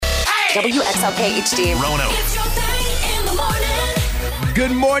WXLK HD. Rono. It's your thing in the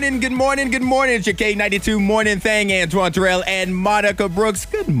morning. Good morning. It's your K92 morning thing. Antoine Terrell and Monica Brooks.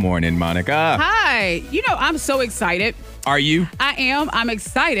 Good morning, Monica. Hi. You know, I'm so excited. Are you? I am. I'm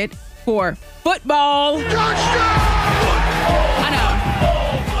excited for football.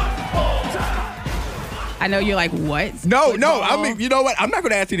 I know you're like, what? No. Football? I mean, you know what? I'm not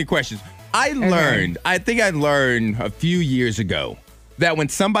going to ask any questions. I learned a few years ago that when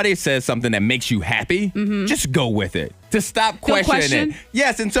somebody says something that makes you happy, just go with it. To stop questioning it.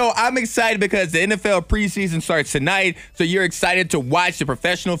 Yes, and so I'm excited because the NFL preseason starts tonight. So you're excited to watch the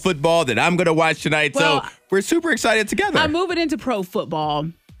professional football that I'm going to watch tonight. Well, so we're super excited together. I'm moving into pro football.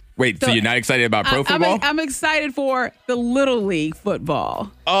 Wait, so you're not excited about pro football? I'm excited for the Little League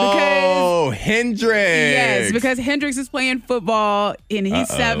football. Oh, Hendricks. Yes, because Hendricks is playing football and he's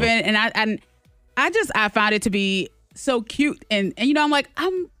 7, and I find it to be so cute, and you know, I'm like,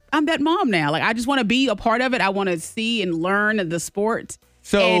 I'm that mom now. Like, I just want to be a part of it. I want to see and learn the sport.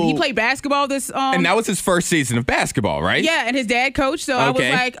 So, and he played basketball and that was his first season of basketball, right? Yeah, and his dad coached. So I was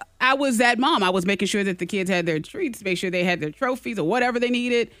Okay. like, I was that mom. I was making sure that the kids had their treats, make sure they had their trophies or whatever they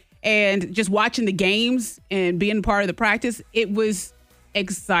needed, and just watching the games and being part of the practice. It was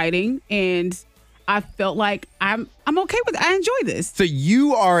exciting, and I felt like I'm okay with it. I enjoy this. So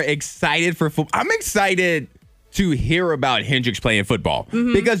you are excited for football. I'm excited to hear about Hendricks playing football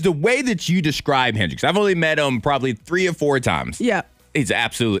because the way that you describe Hendricks, I've only met him probably 3 or 4 times. Yeah. He's an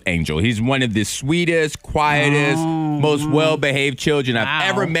absolute angel. He's one of the sweetest, quietest, most well-behaved children I've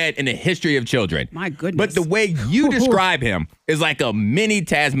ever met in the history of children. My goodness. But the way you describe him is like a mini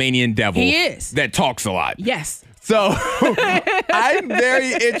Tasmanian devil. He is. That talks a lot. Yes. So I'm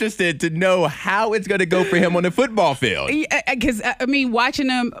very interested to know how it's going to go for him on the football field. Because, I mean, watching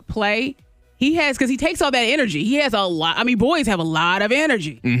him play, because he takes all that energy. He has a lot. I mean, boys have a lot of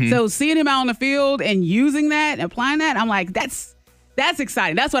energy. So seeing him out on the field and using that and applying that, I'm like, that's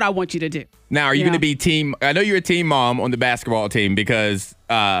exciting. That's what I want you to do. Now, are you going to be team? I know you're a team mom on the basketball team because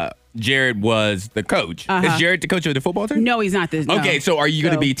Jared was the coach. Is Jared the coach of the football team? No, he's not this. No. Okay, so are you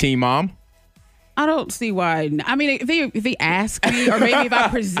going to be team mom? I don't see why. I mean, if they ask me, or maybe if I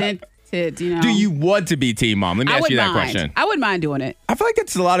present it, you know. Do you want to be team mom? Let me ask you that question. I wouldn't mind doing it. I feel like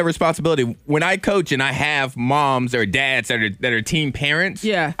it's a lot of responsibility. When I coach and I have moms or dads that are team parents,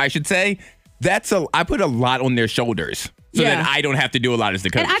 I should say, I put a lot on their shoulders so that I don't have to do a lot as the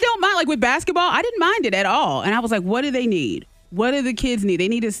coach. And I don't mind, like with basketball, I didn't mind it at all. And I was like, what do they need? What do the kids need? They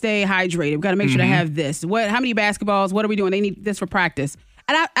need to stay hydrated. We've got to make sure they have this. How many basketballs? What are we doing? They need this for practice.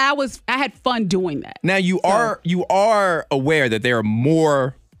 And I had fun doing that. Now you are aware that there are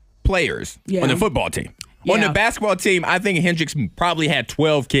more players on the football team. Yeah. On the basketball team, I think Hendricks probably had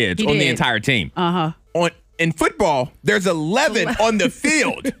 12 kids on the entire team. In football, there's 11 on the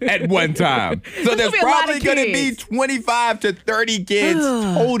field at one time. So there's probably going to be 25 to 30 kids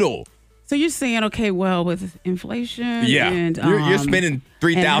total. So you're saying, okay, well, with inflation, and you're spending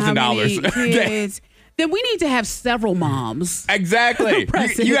 $3,000 then we need to have several moms. Exactly. You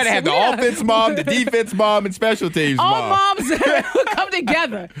got to have the offense mom, the defense mom, and special teams mom. All moms will come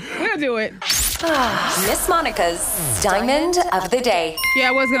together. We'll do it. Miss Monica's Diamond of the Day. Yeah,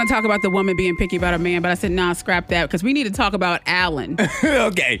 I was going to talk about the woman being picky about a man, but I said, nah, scrap that, because we need to talk about Alan.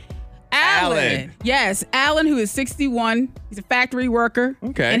 Okay. Alan. Yes, Alan, who is 61. He's a factory worker.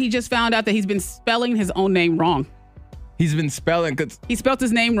 Okay. And he just found out that he's been spelling his own name wrong. He's been spelling. He spelled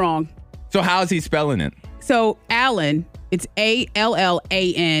his name wrong. So how's he spelling it? So Alan, it's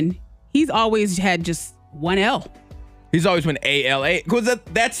Allan. He's always had just one L. He's always been A-L-A. Because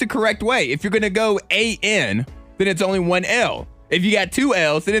that's the correct way. If you're going to go A-N, then it's only one L. If you got 2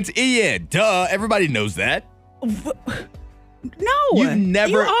 L's, then it's E-N. Duh. Everybody knows that. No.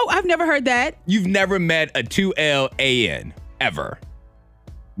 I've never heard that. You've never met a 2L-A-N ever.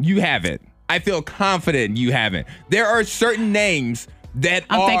 You haven't. I feel confident you haven't. There are certain names that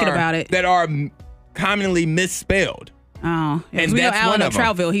thinking about it. That are commonly misspelled. Oh, yeah, and we that's know Alan one of them.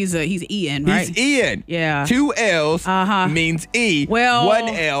 Troutville. He's Ian, right? He's Ian. Yeah. 2 L's means E. Well, 1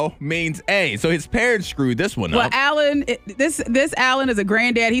 L means A. So his parents screwed this one well, up. Alan, this Alan is a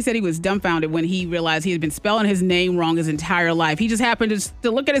granddad. He said he was dumbfounded when he realized he had been spelling his name wrong his entire life. He just happened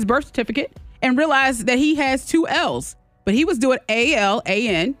to look at his birth certificate and realize that he has 2 L's, but he was doing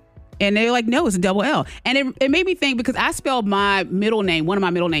A-L-A-N. And they're like, no, it's a double L. And it made me think, because I spelled my middle name, one of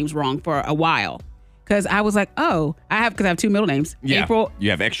my middle names, wrong for a while. Because I was like, because I have 2 middle names. Yeah, April. You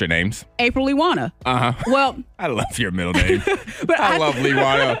have extra names. April Liwana. Well, I love your middle name. But I love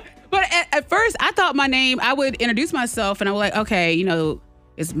Liwana. But at first, I thought my name, I would introduce myself and I was like, okay,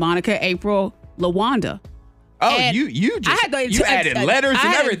 it's Monica April LaWanda. Oh, And you I added letters I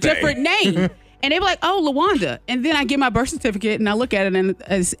and had everything. a different name. And they were like, oh, LaWanda. And then I get my birth certificate and I look at it and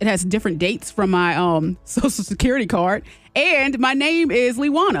it has different dates from my social security card. And my name is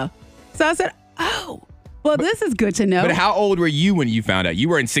Liwana. So I said, oh, well, this is good to know. But how old were you when you found out? You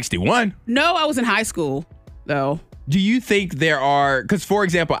were in 61. No, I was in high school, though. Do you think there are, because for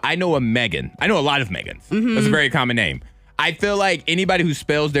example, I know a Megan. I know a lot of Megans. Mm-hmm. That's a very common name. I feel like anybody who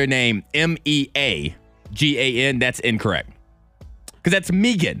spells their name MEAGAN, that's incorrect. Because that's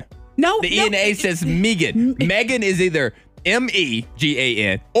Megan. No, The ENA says Megan. Megan is either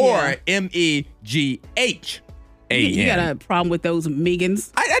MEGAN or MEGHAN. You got a problem with those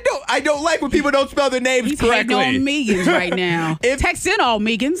Megans? I don't like when people don't spell their names He's correctly. hating on Megans right now. Text in all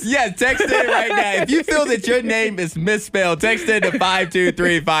Megans. Yes, text in right now. If you feel that your name is misspelled, text in to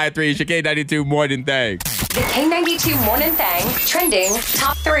 52353. Chicane 92 Morning Thing. The K92 Morning Thang trending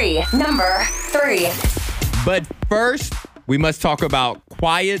top 3. Number 3. But first, we must talk about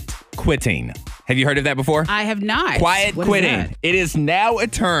quiet quitting. Have you heard of that before? I have not. Quiet What is quitting. that? It is now a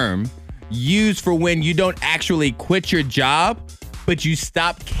term used for when you don't actually quit your job, but you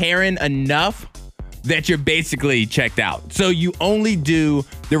stop caring enough that you're basically checked out. So you only do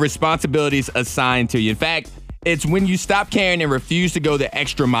the responsibilities assigned to you. In fact, it's when you stop caring and refuse to go the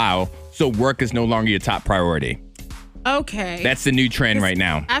extra mile, so work is no longer your top priority. Okay. That's the new trend right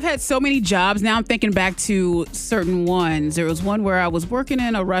now. I've had so many jobs. Now I'm thinking back to certain ones. There was one where I was working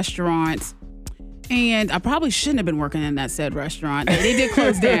in a restaurant, and I probably shouldn't have been working in that said restaurant. They did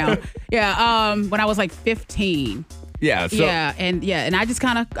close down. Yeah, when I was like 15. Yeah, so and I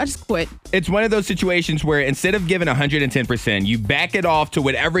just quit. it's one of those situations where instead of giving 110%, you back it off to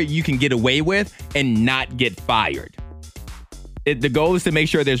whatever you can get away with and not get fired. The goal is to make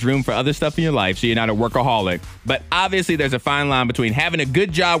sure there's room for other stuff in your life so you're not a workaholic. But obviously, there's a fine line between having a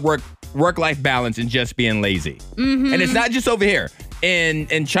good job, work-life balance, and just being lazy. Mm-hmm. And it's not just over here.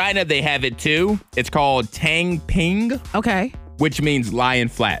 In China, they have it too. It's called Tang Ping, Okay. which means lying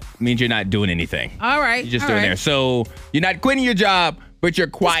flat. It means you're not doing anything. All right. You're just all doing right. there. So you're not quitting your job, but you're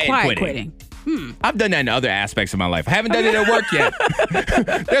quiet quitting. I've done that in other aspects of my life. I haven't done it at work yet.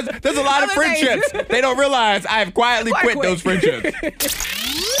 there's a lot of Other things. friendships. They don't realize I've quietly quit those friendships.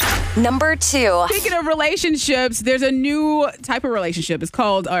 Number 2. Speaking of relationships, there's a new type of relationship. It's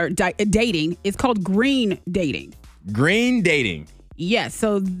called dating. It's called green dating. Green dating. Yes.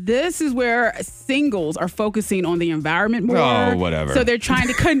 So this is where singles are focusing on the environment more. Oh, whatever. So they're trying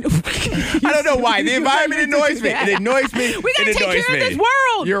to I don't know why. The environment annoys me. It annoys me. We gotta It take annoys care me. of this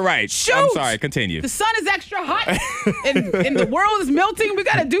world. You're right. Shoot. I'm sorry. Continue. The sun is extra hot and the world is melting. We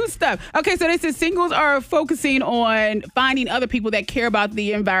got to do stuff. Okay, so they said singles are focusing on finding other people that care about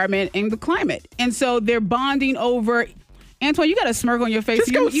the environment and the climate. And so they're bonding over. Antoine, you got a smirk on your face.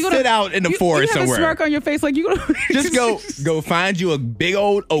 Just go sit out in the forest you have somewhere. a smirk on your face like you gonna Just go find you a big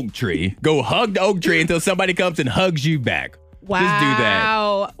old oak tree. Go hug the oak tree until somebody comes and hugs you back. Wow. Just do that.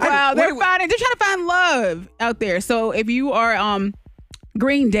 Wow. They're trying to find love out there. So if you are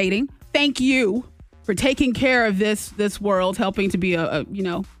green dating, thank you for taking care of this world, helping to be a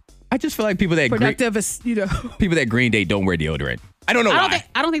I just feel like people that productive, people that green date don't wear deodorant. I don't know why.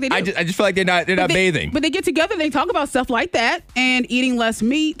 I don't think they do. I just feel like they're not bathing. But they get together, they talk about stuff like that and eating less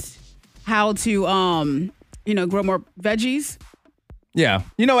meat, how to grow more veggies. Yeah.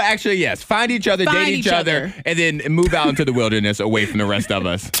 Actually, yes. Find each other, date each other, and then move out into the wilderness away from the rest of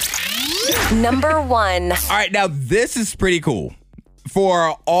us. Number 1. All right. Now, this is pretty cool.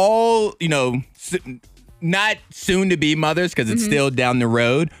 For all, not soon to be mothers, because it's still down the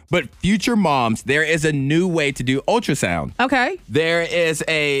road, but future moms, there is a new way to do ultrasound. Okay. There is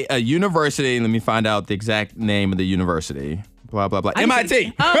a university. Let me find out the exact name of the university. Blah, blah, blah.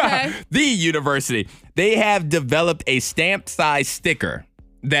 MIT. Okay. The university. They have developed a stamp size sticker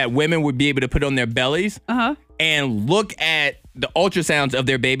that women would be able to put on their bellies and look at the ultrasounds of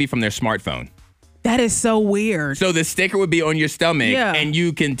their baby from their smartphone. That is so weird. So the sticker would be on your stomach and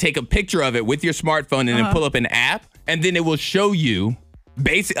you can take a picture of it with your smartphone and then pull up an app and then it will show you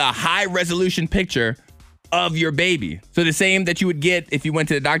basically a high resolution picture of your baby. So the same that you would get if you went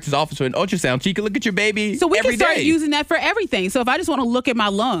to the doctor's office for an ultrasound. So you can look at your baby So we every can start day. using that for everything. So if I just want to look at my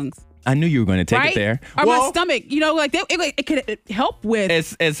lungs, I knew you were going to take right? it there. Or my stomach, it could help with.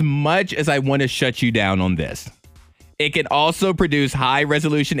 As much as I want to shut you down on this, it can also produce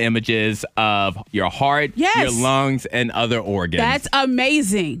high-resolution images of your heart, your lungs, and other organs. That's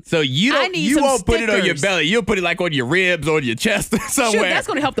amazing. So you won't put it on your stickers. belly. You'll put it like on your ribs, on your chest, somewhere. Shoot, that's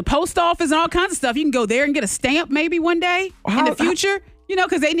going to help the post office and all kinds of stuff. You can go there and get a stamp maybe one day in the future,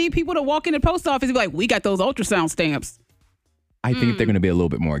 because they need people to walk in the post office and be like, we got those ultrasound stamps. I think they're going to be a little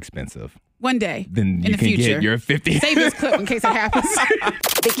bit more expensive. One day. Then in you the can future. get your 50. Save this clip in case it happens.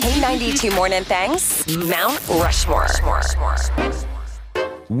 The K92 Morning Thangs Mount Rushmore.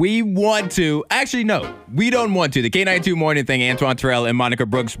 We want to, actually, no, we don't want to. The K92 Morning Thing, Antoine Terrell and Monica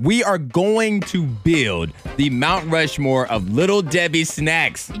Brooks, we are going to build the Mount Rushmore of Little Debbie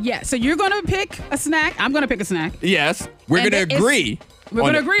snacks. Yeah, so you're going to pick a snack. I'm going to pick a snack. Yes, we're And going to agree. we're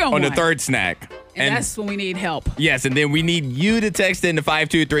gonna agree on the one. third snack. And that's when we need help. Yes, and then we need you to text in to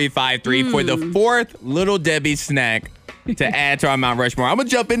 52353 for the fourth Little Debbie snack to add to our Mount Rushmore. I'm going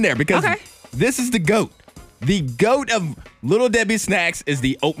to jump in there because this is the GOAT. The GOAT of Little Debbie snacks is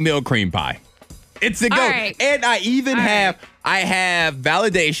the oatmeal cream pie. It's the GOAT. right. And I even have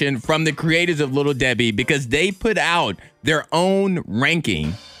validation from the creators of Little Debbie because they put out their own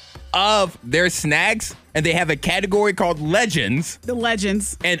ranking of their snacks, and they have a category called Legends. The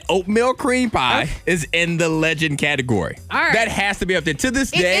legends. And oatmeal cream pie is in the legend category. All right. That has to be up there. To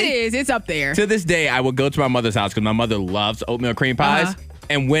this day. It is. It's up there. To this day, I will go to my mother's house because my mother loves oatmeal cream pies.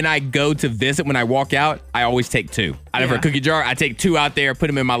 And when I go to visit, when I walk out, I always take two. Out of her cookie jar, I take two out there, put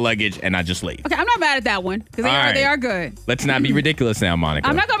them in my luggage, and I just leave. Okay, I'm not mad at that one because they are good. Let's not be ridiculous now, Monica.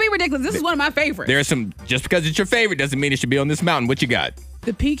 I'm not going to be ridiculous. This is one of my favorites. There's some, just because it's your favorite doesn't mean it should be on this mountain. What you got?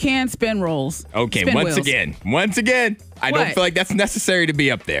 The pecan spin rolls. Okay, Spin once wheels. again, I don't What? feel like that's necessary to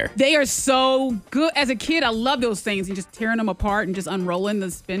be up there. They are so good. As a kid, I love those things and just tearing them apart and just unrolling the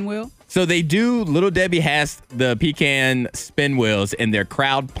spin wheel. So they do, Little Debbie has the pecan spin wheels in their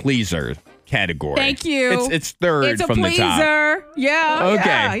crowd pleaser category. Thank you. It's third It's a from pleaser. the top. Yeah.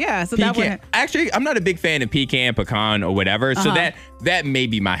 Okay. Yeah. So pecan. that one. Actually, I'm not a big fan of pecan or whatever. So that may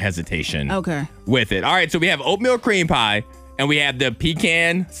be my hesitation Okay. with it. All right. So we have oatmeal cream pie and we have the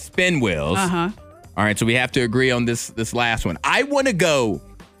pecan spin wheels. All right. So we have to agree on this last one. I want to go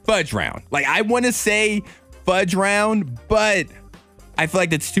fudge round. Like I want to say fudge round, but I feel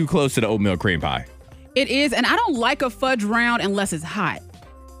like it's too close to the oatmeal cream pie. It is. And I don't like a fudge round unless it's hot.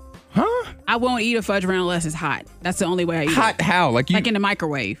 Huh? I won't eat a fudge round unless it's hot. That's the only way I eat Hot it. how? Like Like in the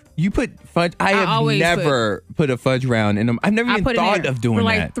microwave. you put fudge. I have always never put a fudge round in them. I've never I even put it thought in there of doing for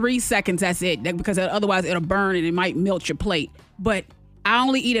like that. 3 seconds. That's it. Because otherwise it'll burn and it might melt your plate. But I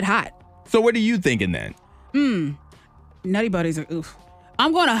only eat it hot. So what are you thinking then? Nutty Buddies are oof.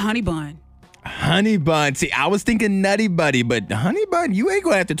 I'm going to honey bun. Honey bun. See, I was thinking Nutty Buddy, but honey bun, you ain't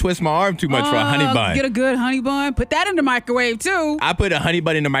gonna have to twist my arm too much for a honey bun. Get a good honey bun. Put that in the microwave too. I put a honey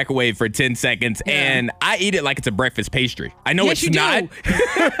bun in the microwave for 10 seconds and I eat it like it's a breakfast pastry. I know Yes, it's you do. not.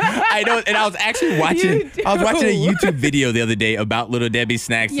 I know, and I was actually watching a YouTube video the other day about Little Debbie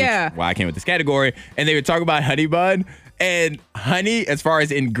snacks. Yeah. Which, why I came with this category. And they were talking about honey bun. And honey, as far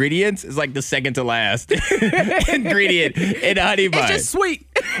as ingredients, is like the second to last ingredient in a honey bun. It's just sweet.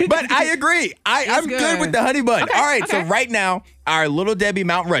 But I agree. I'm good. good. with the honey bun. Okay, All right, so okay. right now, our Little Debbie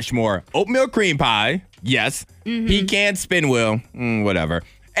Mount Rushmore, oatmeal cream pie, yes, Mm-hmm. pecan spin wheel, whatever,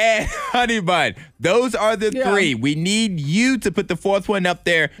 and honey bun. Those are the three. We need you to put the fourth one up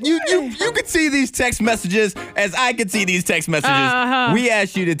there. You can see these text messages as I can see these text messages. We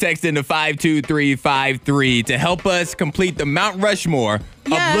asked you to text into 52353 to help us complete the Mount Rushmore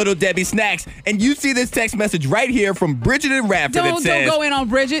Yes. of Little Debbie snacks. And you see this text message right here from Bridget and Radford that Don't says, go in on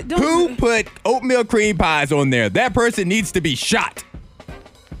Bridget. Don't who put oatmeal cream pies on there? That person needs to be shot.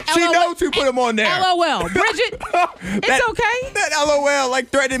 She LOL. knows who put them on there. LOL. Bridget, it's okay. That LOL like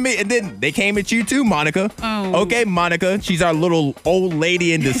threatened me. And then they came at you too, Monica. Oh. Okay, Monica. She's our little old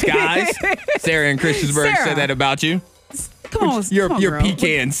lady in disguise. Sarah in Christiansburg Sarah. said that about you. Come on, Your girl.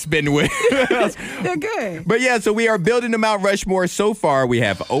 pecan spin wheel. They're good. But yeah, so we are building the Mount Rushmore. So far, we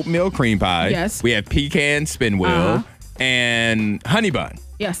have oatmeal cream pie. Yes. We have pecan spin wheel and honey bun.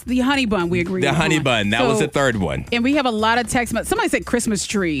 Yes, the honey bun we agree The on. honey bun. That was So- the third one. And we have a lot of text messages. Somebody said Christmas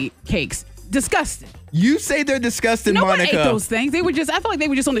tree cakes. Disgusting. You say they're disgusting, No one Monica. ate those things. They were just, I feel like they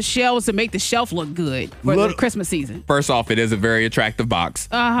were just on the shelves to make the shelf look good for the Christmas season. First off, it is a very attractive box.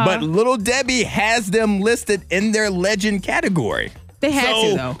 But Little Debbie has them listed in their legend category. They had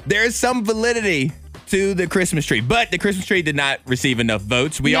to, though. There's some validity to the Christmas tree. But the Christmas tree did not receive enough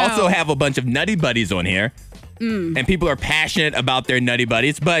votes. We No. also have a bunch of Nutty Buddies on here. And people are passionate about their Nutty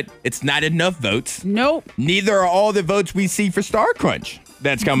Buddies, but it's not enough votes. Nope. Neither are all the votes we see for Star Crunch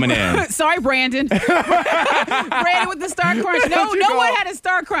that's coming in. Sorry, Brandon. Brandon with the Star Crunch. No, no one had a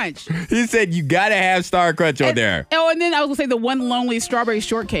Star Crunch. He said you gotta have Star Crunch on there. Oh, and then I was gonna say the one lonely strawberry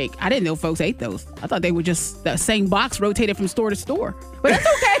shortcake. I didn't know folks ate those. I thought they were just the same box rotated from store to store. But that's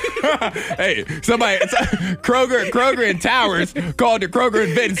okay. Hey, Kroger and Towers called the Kroger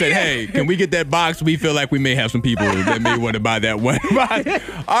and Vet and said, hey, can we get that box? We feel like we may have some people that may want to buy that one box.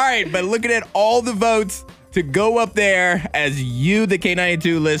 All right, but looking at all the votes, to go up there, as you, the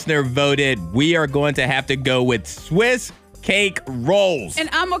K92 listener, voted, we are going to have to go with Swiss cake rolls. And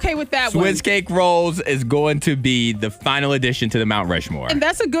I'm okay with that one. Swiss cake rolls is going to be the final addition to the Mount Rushmore. And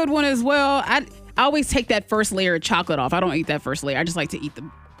that's a good one as well. I always take that first layer of chocolate off. I don't eat that first layer. I just like to eat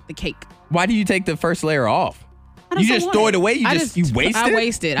the cake. Why do you take the first layer off? I You don't just want throw it away? You waste it? I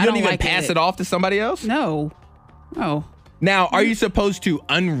waste it. You I don't don't even like pass it off to somebody else? No. No. Now, are you supposed to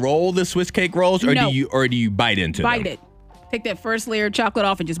unroll the Swiss cake rolls, or No. do you bite into them? Bite it. Take that first layer of chocolate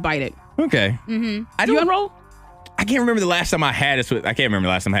off and just bite it. Okay. Mm-hmm. I Do you don't- unroll? I can't remember the last time I had a Swiss. I can't remember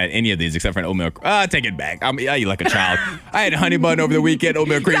the last time I had any of these except for an oatmeal. Take it back. I eat like a child. I had honey bun over the weekend,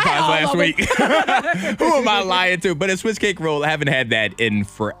 oatmeal cream I had pies all last of week. Who am I lying to? But a Swiss cake roll, I haven't had that in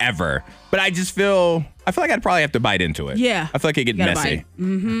forever. But I feel like I'd probably have to bite into it. Yeah. I feel like it get You gotta messy. bite.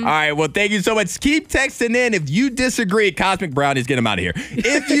 Mm-hmm. All right. Well, thank you so much. Keep texting in if you disagree. Cosmic Brownies, get them out of here.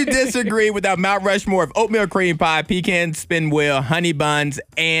 If you disagree with our Mount Rushmore of oatmeal cream pie, pecan spin wheel, honey buns,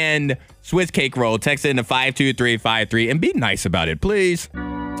 and Swiss cake roll, text it into 52353 and be nice about it, please.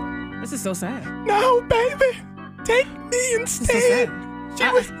 This is so sad. No, baby. Take me This is so instead.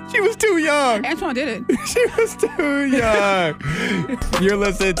 sad. She was too young. Antoine did it. She was too young. You're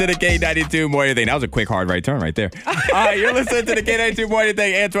listening to the K92 Morning Thing. That was a quick, hard right turn right there. All right, you're listening to the K92 Morning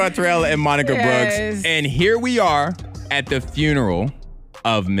Thing. Antoine Terrell and Monica Yes. Brooks. And here we are at the funeral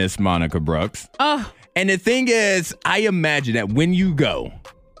of Miss Monica Brooks. Oh, And the thing is, I imagine that when you go,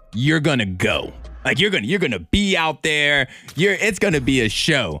 you're gonna go. Like you're gonna be out there. It's gonna be a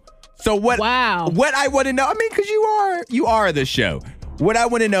show. So what? Wow. What I want to know, I mean, because you are the show. What I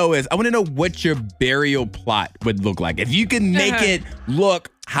want to know is, I want to know what your burial plot would look like. If you can make it look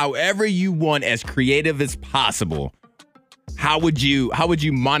however you want, as creative as possible. How would you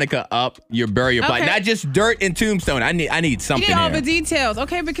Monica up your burial plot? Okay. Not just dirt and tombstone. I need you something need all here. the details,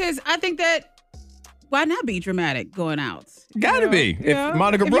 okay? Because I think that why not be dramatic going out? Gotta be. If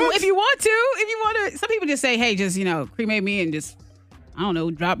Monica Brooks. If you want to. Some people just say, hey, just cremate me and just, I don't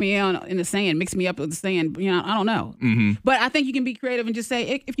know, drop me in the sand, mix me up with the sand. I don't know. Mm-hmm. But I think you can be creative and just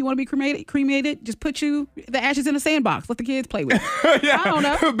say, if you want to be cremated, just put the ashes in a sandbox. Let the kids play with it. Yeah. I don't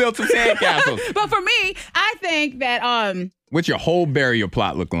know. Build some sandcastles. But for me, I think that What's your whole burial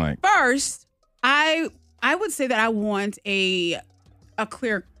plot look like? first, I would say that I want a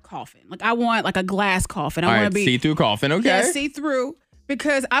clear coffin. Like I want like a glass coffin. I All want right, to be see-through coffin. Okay. Yeah, see through,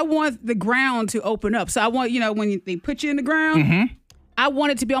 because I want the ground to open up. So I want, when they put you in the ground, Mm-hmm. I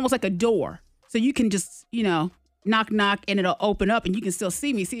want it to be almost like a door. So you can just, knock, and it'll open up and you can still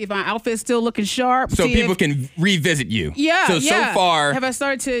see me. See if my outfit's still looking sharp. So see people if, can revisit you. Yeah. So far, have I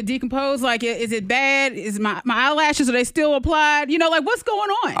started to decompose? Like, is it bad? Is my eyelashes, are they still applied? Like what's going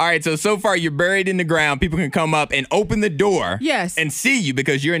on? all right. So far, you're buried in the ground. People can come up and open the door. Yes. And see you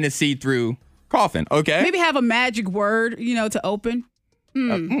because you're in the see-through coffin. Okay. Maybe have a magic word, to open.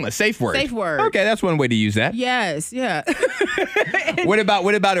 A safe word. Safe word. Okay, that's one way to use that. Yes. Yeah. What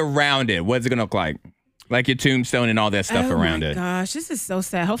about around it? What's it gonna look like? Like your tombstone and all that stuff around it. Gosh, this is so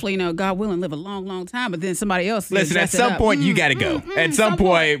sad. Hopefully, God willing, live a long, long time. But then somebody else. Listen, at dress it some up. point, you got to go. At some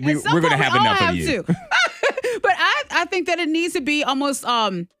point, we're going to have enough of you. But I think that it needs to be almost, I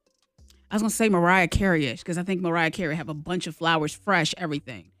was going to say Mariah Carey-ish, because I think Mariah Carey have a bunch of flowers, fresh,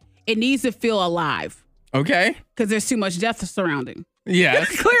 everything. It needs to feel alive, Okay. because there's too much death surrounding. Yes.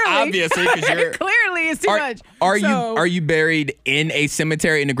 Clearly. Obviously, because you're. Clearly, it's too much. Are you buried in a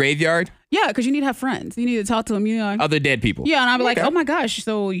cemetery in the graveyard? Yeah, because you need to have friends. You need to talk to them, Other dead people. Yeah, and I'll be like, Okay. oh my gosh.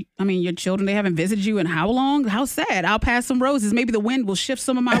 So, your children, they haven't visited you in how long? How sad. I'll pass some roses. Maybe the wind will shift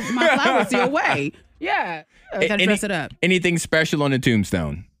some of my flowers your way. Yeah. Gotta dress it up. Anything special on the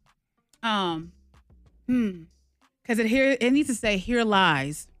tombstone? Because it needs to say, here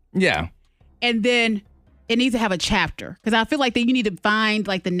lies. Yeah. And then it needs to have a chapter. Because I feel like that you need to find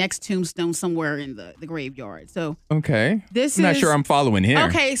like the next tombstone somewhere in the graveyard. So Okay. This I'm not is- sure I'm following here.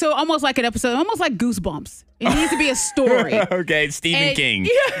 okay, so almost like an episode, almost like Goosebumps. It needs to be a story. Okay, Stephen And King.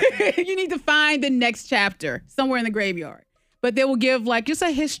 You need to find the next chapter somewhere in the graveyard. But they will give like just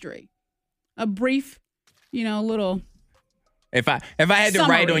a history, a brief, little. If I had to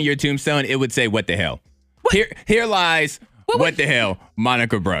write Summary. on your tombstone, it would say, "What the hell?" Here lies what the hell,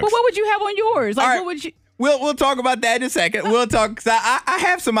 Monica Brooks. But what would you have on yours? Like, All right. what would you? We'll talk about that in a second. We'll talk, because I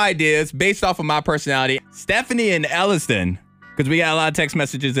have some ideas based off of my personality. Stephanie and Elliston, because we got a lot of text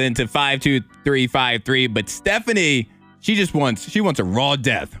messages into 52353, but Stephanie, she wants a raw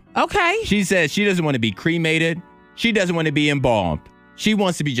death. Okay. She says she doesn't want to be cremated. She doesn't want to be embalmed. She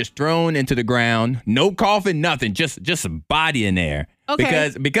wants to be just thrown into the ground. No coffin, nothing. Just a body in there.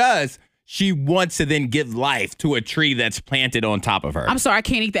 Okay. Because she wants to then give life to a tree that's planted on top of her. I'm sorry, I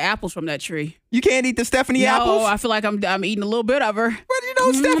can't eat the apples from that tree. You can't eat the Stephanie apples? No, I feel like I'm eating a little bit of her. But you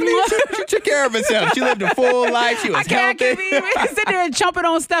know, Stephanie, she took care of herself. She lived a full life. She was healthy. I can't be sitting there and jumping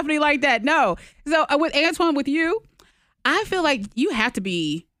on Stephanie like that. No. So with Antoine, with you, I feel like you have to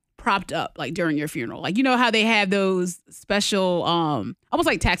be propped up like during your funeral. Like, you know how they have those special, almost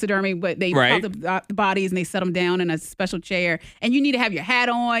like taxidermy, but they prop the bodies and they set them down in a special chair. And you need to have your hat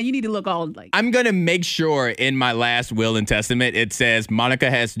on. You need to look all like. I'm going to make sure in my last will and testament, it says Monica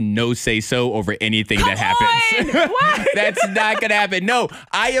has no say-so over anything that happens. What? That's not going to happen. No,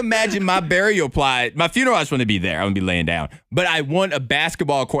 I imagine my burial plot, my funeral, I just want to be there. I'm going to be laying down. But I want a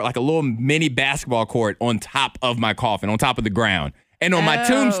basketball court, like a little mini basketball court on top of my coffin, on top of the ground. And on my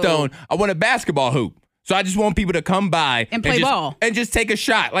tombstone, I want a basketball hoop. So I just want people to come by and play ball and just take a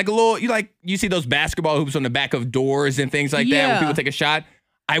shot. Like a little, you see those basketball hoops on the back of doors and things like that where people take a shot.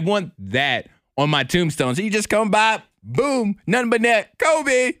 I want that on my tombstone. So you just come by, boom, nothing but net,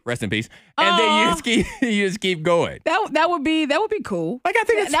 Kobe, rest in peace. And then you just keep going. That would be cool. Like, I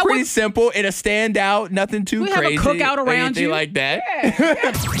think it's pretty simple. It'll stand out, nothing too crazy. Have a cookout around anything you. like that.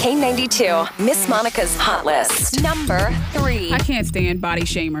 Yeah. K92, Miss Monica's Hot List. Number 3. I can't stand body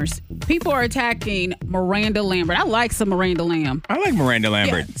shamers. People are attacking Miranda Lambert. I like some Miranda Lamb. I like Miranda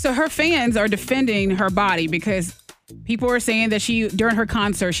Lambert. Yeah. So her fans are defending her body because people are saying that during her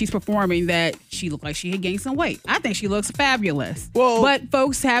concert, she's performing, that she looked like she had gained some weight. I think she looks fabulous. Well, but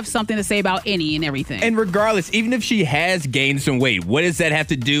folks have something to say about any and everything. And regardless, even if she has gained some weight, what does that have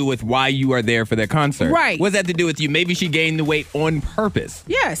to do with why you are there for that concert? Right. What does that have to do with you? Maybe she gained the weight on purpose.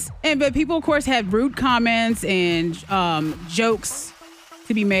 Yes. But people, of course, had rude comments and jokes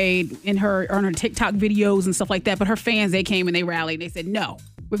to be made on her TikTok videos and stuff like that. But her fans, they came and they rallied. They said, no,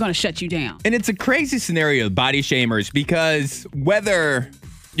 we're going to shut you down. And it's a crazy scenario of body shamers, because whether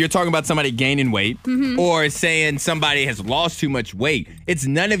you're talking about somebody gaining weight or saying somebody has lost too much weight, it's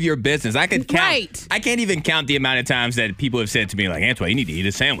none of your business. I can count. Right. I can't even count the amount of times that people have said to me, like, Antoine, you need to eat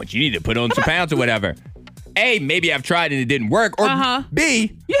a sandwich. You need to put on some pounds or whatever. A, maybe I've tried and it didn't work. Or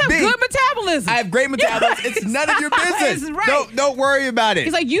B, you have good metabolism. I have great metabolism. It's none of your business. Right. Don't worry about it.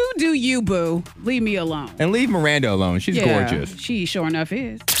 He's like, you do you, boo. Leave me alone. And leave Miranda alone. She's gorgeous. She sure enough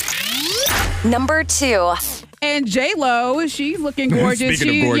is. Number 2. And J-Lo, she's looking gorgeous.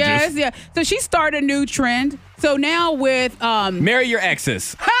 Speaking of gorgeous. Yes, yeah. So she started a new trend. So now with marry your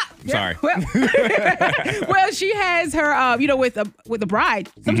exes. Sorry. Well, she has her with a bride.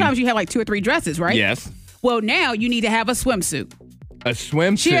 Sometimes you have like 2 or 3 dresses, right? Yes. Well, now you need to have a swimsuit. A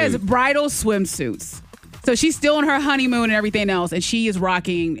swimsuit. She has bridal swimsuits. So she's still on her honeymoon and everything else, and she is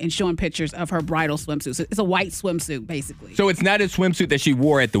rocking and showing pictures of her bridal swimsuit. So it's a white swimsuit, basically. So it's not a swimsuit that she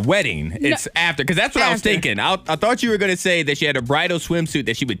wore at the wedding. It's after, because that's what I was thinking. I thought you were going to say that she had a bridal swimsuit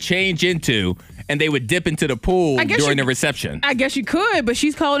that she would change into, and they would dip into the pool during the reception. I guess you could, but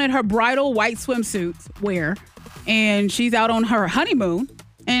she's calling it her bridal white swimsuit wear, and she's out on her honeymoon.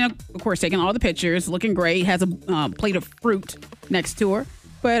 And, of course, taking all the pictures, looking great, has a plate of fruit next to her.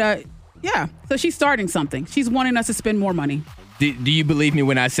 But, yeah, so she's starting something. She's wanting us to spend more money. Do you believe me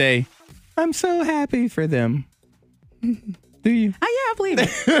when I say, I'm so happy for them? Do you? Yeah, I believe it.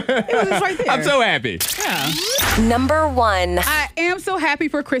 It was just right there. I'm so happy. Yeah. Number 1. I am so happy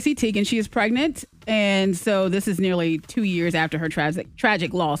for Chrissy Teigen. She is pregnant. And so this is nearly 2 years after her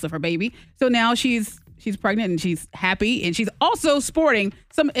tragic loss of her baby. So now she's pregnant and she's happy. And she's also sporting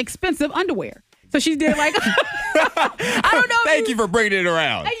some expensive underwear. So she did like, I don't know. Thank you for bringing it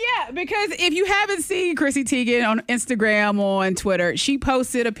around. Yeah, because if you haven't seen Chrissy Teigen on Instagram or on Twitter, she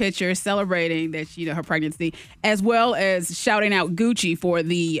posted a picture celebrating that her pregnancy, as well as shouting out Gucci for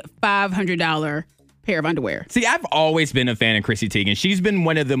the $500 pair of underwear. See, I've always been a fan of Chrissy Teigen. She's been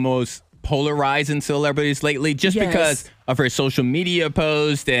one of the most polarizing celebrities lately, just because of her social media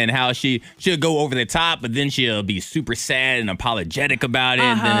post and how she'll go over the top, but then she'll be super sad and apologetic about it,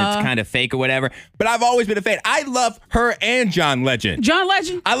 and then it's kind of fake or whatever. But I've always been a fan. I love her and John Legend. John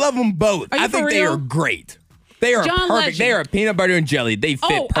Legend? I love them both. I think they are great. They are John perfect. Legend. They are peanut butter and jelly. They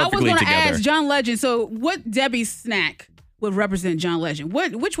fit perfectly together. I was going to ask John Legend, so what Debbie's snack would represent John Legend?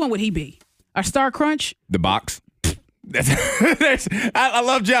 Which one would he be? A Star Crunch? The box. I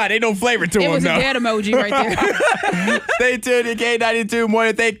love John. Ain't no flavor to him, though. It was a dead emoji right there. Stay tuned to K92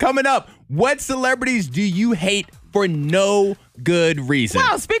 Morning Thing. Coming up, what celebrities do you hate for no good reason?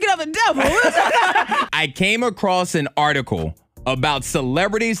 Wow, speaking of the devil. I came across an article about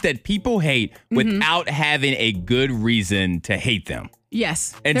celebrities that people hate without having a good reason to hate them.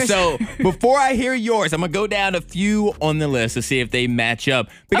 Yes. And so before I hear yours, I'm going to go down a few on the list to see if they match up.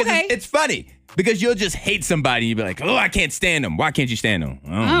 Because Okay. it's funny. Because you'll just hate somebody and you'll be like, oh, I can't stand them. Why can't you stand them?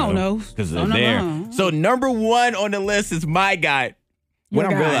 I don't know. Because they're I don't there. know. So number one on the list is my guy. What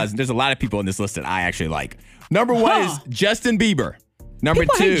Your I'm guy. realizing, there's a lot of people on this list that I actually like. Number one is Justin Bieber. Number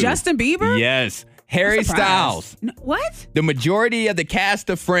People two. hate Justin Bieber? Yes. Harry I'm surprised. Styles. What? The majority of the cast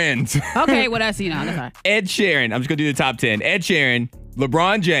of Friends. Okay, well, that's, that's fine. Ed Sheeran. I'm just going to do the top 10. Ed Sheeran,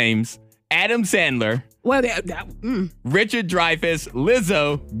 LeBron James, Adam Sandler, Well, Richard Dreyfuss,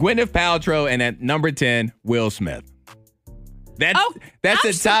 Lizzo, Gwyneth Paltrow, and at number 10, Will Smith. That's Oh, the I'm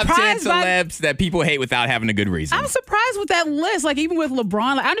top 10 surprised by- celebs that people hate without having a good reason. I'm surprised with that list. Like, even with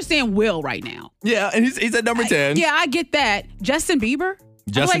LeBron, like, I understand Will right now. Yeah, and he's at number 10. Yeah, I get that. Justin Bieber?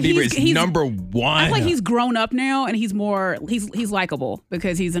 Justin Bieber is number one. I feel like he's grown up now and he's likable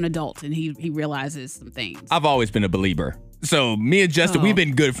because he's an adult and he realizes some things. I've always been a believer. So me and Justin, we've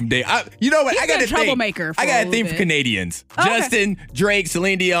been good from day. You know what? He's I got been a a troublemaker for I got a a thing little for bit. Canadians. Oh, okay. Justin, Drake,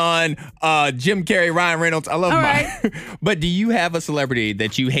 Celine Dion, Jim Carrey, Ryan Reynolds. I love All them. But do you have a celebrity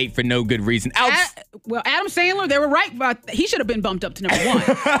that you hate for no good reason? Well, Adam Sandler, they were right, but he should have been bumped up to number one.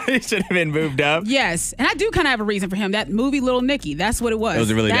 He should have been moved up. Yes, and I do kind of have a reason for him. That movie, Little Nicky, that's what it was. It was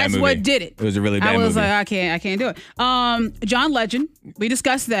a really bad movie. That's what did it. It was a really bad I was movie. like, I can't do it. John Legend, we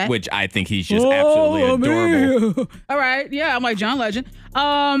discussed that. Which I think he's just absolutely adorable. All right, yeah, I'm like John Legend.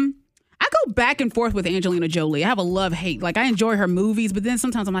 I go back and forth with Angelina Jolie. I have a love-hate. Like, I enjoy her movies, but then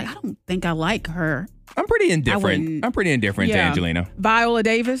sometimes I'm like, I don't think I like her. I'm pretty wouldn't- indifferent. I'm pretty indifferent to Angelina. Viola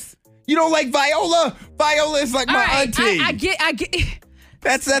Davis. You don't like Viola? Viola is like All my right, auntie. I get.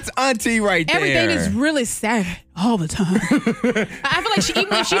 That's auntie right there. Everything is really sad all the time. I feel like even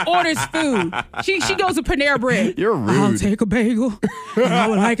when she orders food, she goes to Panera Bread. You're rude. I'll take a bagel. And I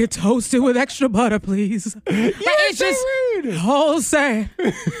would like it toasted with extra butter, please. It's so just rude. all sad.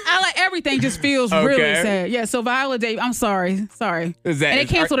 I like everything just feels really Okay. sad. Yeah, so Viola Davis, I'm sorry. Is that- and they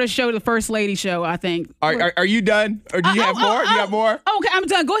canceled her show, the First Lady show, I think. Are you done? Or do you have more? You got more? Okay, I'm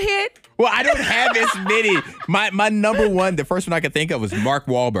done. Go ahead. Well, I don't have as many. My number one, the first one I could think of was Mark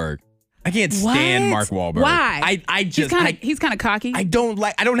Wahlberg. I can't stand What? Mark Wahlberg. Why? I just He's kind of cocky. I don't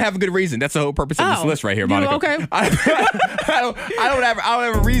have a good reason. That's the whole purpose of this Oh. list right here, You- Monica. okay. I don't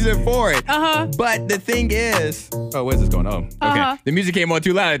have a reason for it. Uh-huh. But the thing is, where's this going? Oh, okay. Uh-huh. The music came on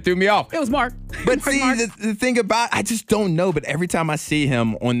too loud. It threw me off. It was Mark. But Mark, see, Mark. the thing about, I just don't know. But every time I see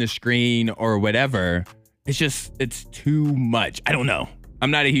him on the screen or whatever, it's too much. I don't know.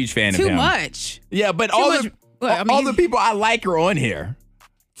 I'm not a huge fan of Too him. much. Yeah, but much- well, I mean, all the people I like are on here.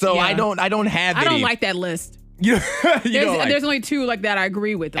 So Yeah. I don't have I any. don't like that list. you don't like There's only two like that I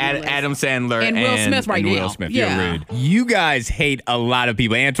agree with. On the list. Adam Sandler And Will Smith right and now. Will Smith. Yeah. You're rude. You guys hate a lot of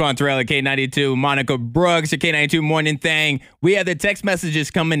people. Antoine Terrell at K92, Monica Brooks at K92 Morning Thing. We have the text messages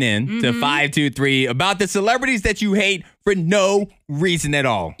coming in Mm-hmm. to 523 about the celebrities that you hate for no reason at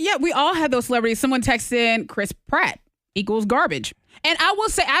all. Yeah, we all have those celebrities. Someone texts in Chris Pratt equals garbage. And I will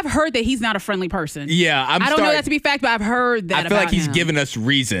say, I've heard that he's not a friendly person. Yeah, I don't know that to be fact, but I've heard that I feel like about he's him. giving us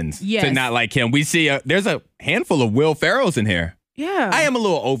reasons to Yes. not like him. We see there's a handful of Will Ferrells in here. Yeah. I am a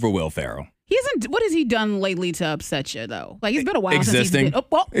little over Will Ferrell. He isn't. What has he done lately to upset you, though? Like, it's been a while Existing. since he's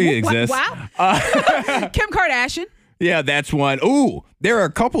been. He exists. Wow. Kim Kardashian. Yeah, that's one. Ooh, there are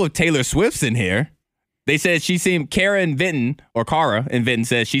a couple of Taylor Swifts in here. They said she seemed, Cara in Vinton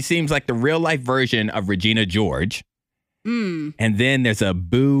says she seems like the real life version of Regina George. And then there's a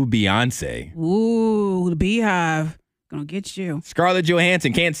boo Beyonce. Ooh, the Beehive. Gonna get you. Scarlett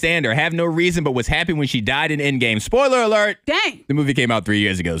Johansson, can't stand her. Have no reason, but was happy when she died in Endgame. Spoiler alert. Dang. The movie came out 3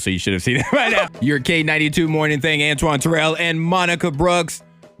 years ago, so you should have seen it by now. Your K92 Morning Thing, Antoine Terrell and Monica Brooks.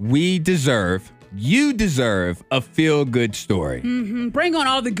 You deserve a feel-good story. Bring on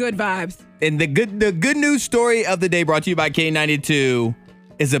all the good vibes. And the good news story of the day brought to you by K92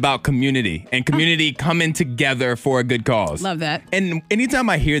 is about community and community coming together for a good cause. Love that. And anytime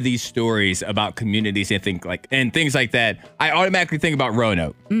I hear these stories about communities and things like that, I automatically think about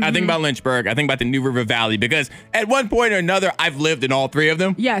Roanoke. I think about Lynchburg. I think about the New River Valley because at one point or another, I've lived in all three of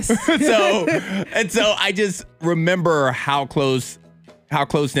them. Yes. So I just remember how close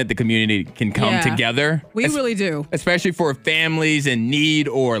knit the community can come Yeah. together. We really do. Especially for families in need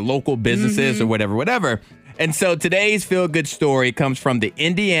or local businesses or whatever. And so today's feel-good story comes from the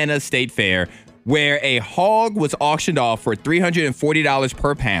Indiana State Fair, where a hog was auctioned off for $340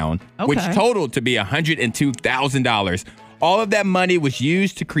 per pound, which Okay. totaled to be $102,000. All of that money was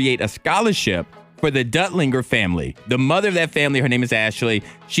used to create a scholarship for the Duttlinger family. The mother of that family, her name is Ashley,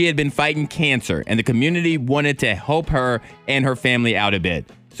 she had been fighting cancer, and the community wanted to help her and her family out a bit.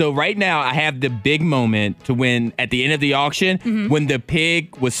 So right now I have the big moment to when at the end of the auction, when the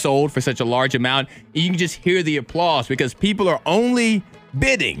pig was sold for such a large amount, you can just hear the applause because people are only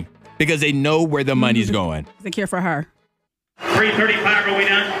bidding because they know where the money's going. They care for her. 335, are we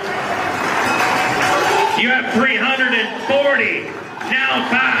done? You have 340. Now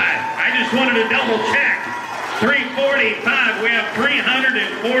 5. I just wanted to double check. 345. We have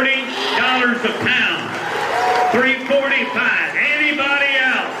 $340 a pound. 345. Anybody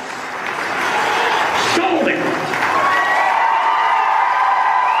else? Sold it.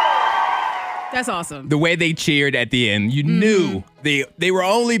 That's awesome. The way they cheered at the end, you knew they were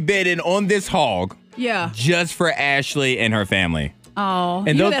only bidding on this hog Yeah. just for Ashley and her family. Oh. And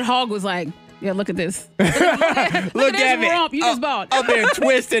You know those- that hog was like, yeah, look at this. Look this at me. rump you just bought. Up there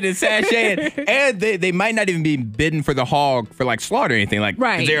twisted and sashaying. And they might not even be bidding for the hog for like slaughter or anything. Like, 'cause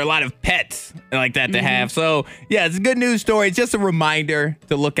Right. there are a lot of pets like that to have. So, yeah, it's a good news story. It's just a reminder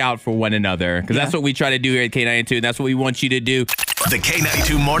to look out for one another because that's what we try to do here at K92. And that's what we want you to do. The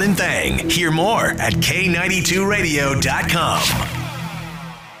K92 Morning Thing. Hear more at K92Radio.com.